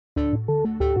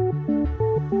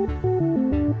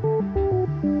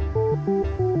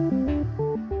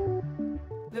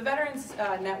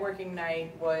networking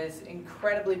night was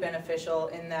incredibly beneficial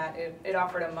in that it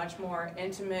offered a much more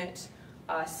intimate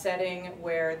setting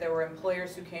where there were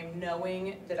employers who came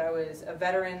knowing that I was a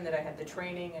veteran, that I had the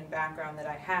training and background that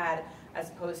I had, as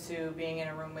opposed to being in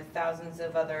a room with thousands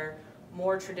of other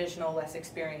more traditional, less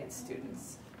experienced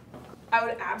students. I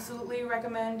would absolutely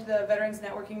recommend the Veterans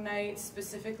Networking Night,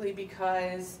 specifically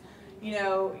because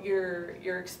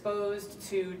you're exposed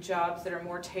to jobs that are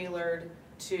more tailored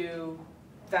to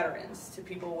veterans, to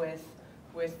people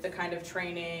with the kind of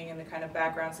training and the kind of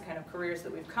backgrounds, the kind of careers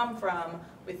that we've come from,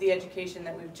 with the education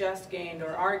that we've just gained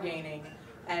or are gaining,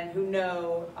 and who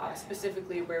know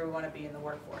specifically where we want to be in the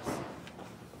workforce.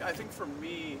 Yeah, I think for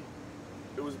me,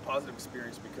 it was a positive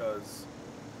experience because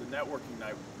the networking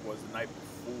night was the night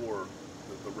before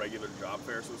the regular job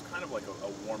fair, so it was kind of like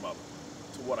a warm-up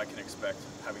to what I can expect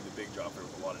having the big job fair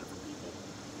with a lot of different people.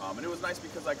 And it was nice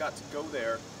because I got to go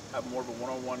there, have more of a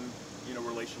one-on-one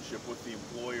relationship with the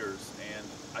employers, and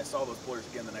I saw those employers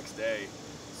again the next day.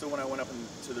 So when I went up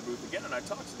into the booth again and I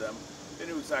talked to them, they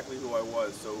knew exactly who I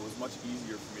was, so it was much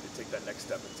easier for me to take that next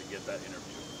step and to get that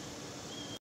interview.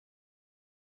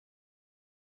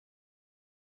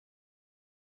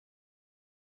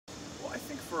 Well, I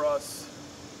think for us,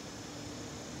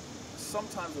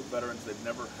 sometimes with veterans, they've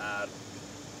never had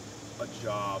a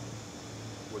job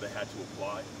where they had to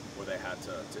apply, where they had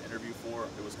to interview for.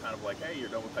 It was kind of like, hey, you're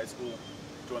done with high school,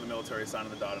 join the military, sign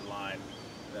on the dotted line,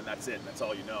 and then that's it, and that's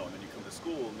all you know. And then you come to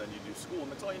school, and then you do school, and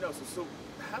that's all you know. So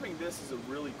having this is a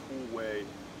really cool way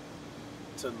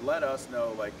to let us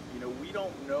know, like, we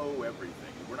don't know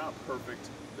everything. We're not perfect.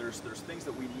 There's things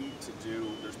that we need to do.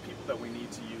 There's people that we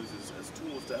need to use as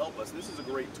tools to help us. This is a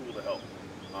great tool to help.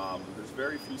 There's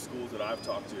very few schools that I've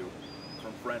talked to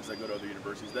from friends that go to other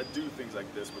universities that do things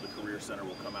like this, where the Career Center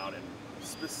will come out and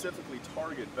specifically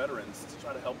target veterans to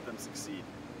try to help them succeed.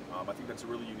 I think that's a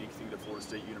really unique thing that Florida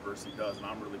State University does, and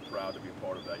I'm really proud to be a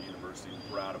part of that university and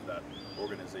proud of that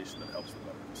organization that helps the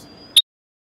veterans.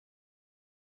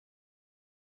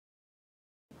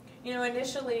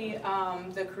 Initially,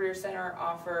 the Career Center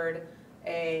offered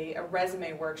a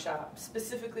resume workshop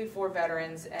specifically for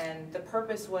veterans, and the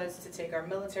purpose was to take our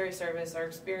military service, our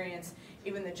experience,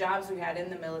 even the jobs we had in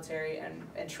the military,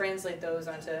 and translate those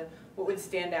onto what would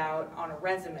stand out on a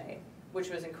resume, which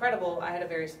was incredible. I had a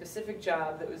very specific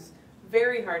job that was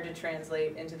very hard to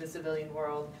translate into the civilian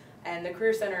world, and the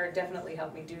Career Center definitely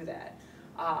helped me do that.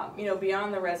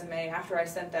 Beyond the resume, after I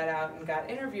sent that out and got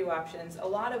interview options, a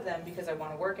lot of them, because I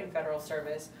want to work in federal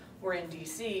service, were in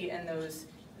DC, and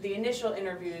the initial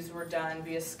interviews were done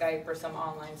via Skype or some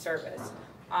online service.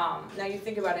 Now you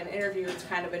think about an interview, it's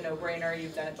kind of a no-brainer,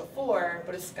 you've done it before,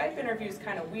 but a Skype interview is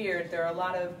kind of weird. There are a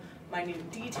lot of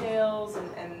minute details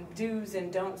and do's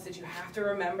and don'ts that you have to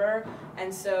remember,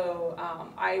 and so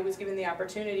I was given the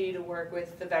opportunity to work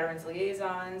with the Veterans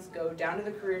Liaisons, go down to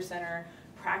the Career Center,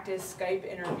 practice Skype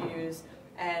interviews,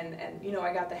 and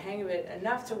I got the hang of it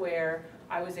enough to where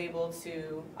I was able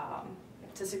to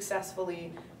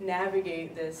successfully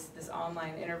navigate this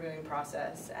online interviewing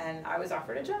process, and I was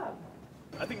offered a job.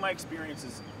 I think my experience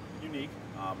is unique.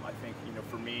 I think,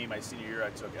 for me, my senior year,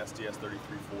 I took STS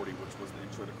 3340, which was the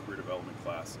Intro to Career Development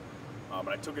class. And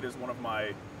I took it as one of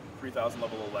my 3,000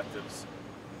 level electives.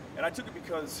 And I took it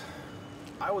because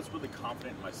I was really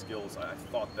confident in my skills. I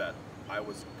thought that I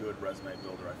was a good resume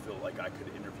builder. I feel like I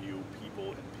could interview people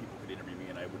and people could interview me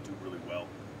and I would do really well.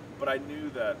 But I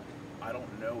knew that I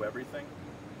don't know everything.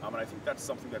 And I think that's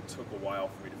something that took a while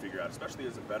for me to figure out, especially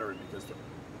as a veteran, because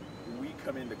we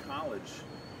come into college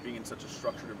being in such a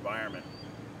structured environment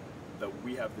that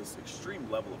we have this extreme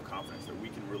level of confidence that we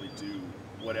can really do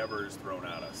whatever is thrown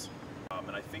at us.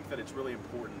 And I think that it's really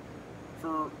important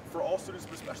for all students,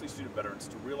 but especially student veterans,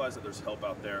 to realize that there's help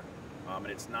out there. And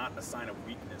it's not a sign of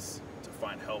weakness to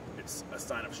find help, it's a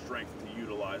sign of strength to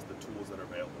utilize the tools that are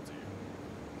available to you.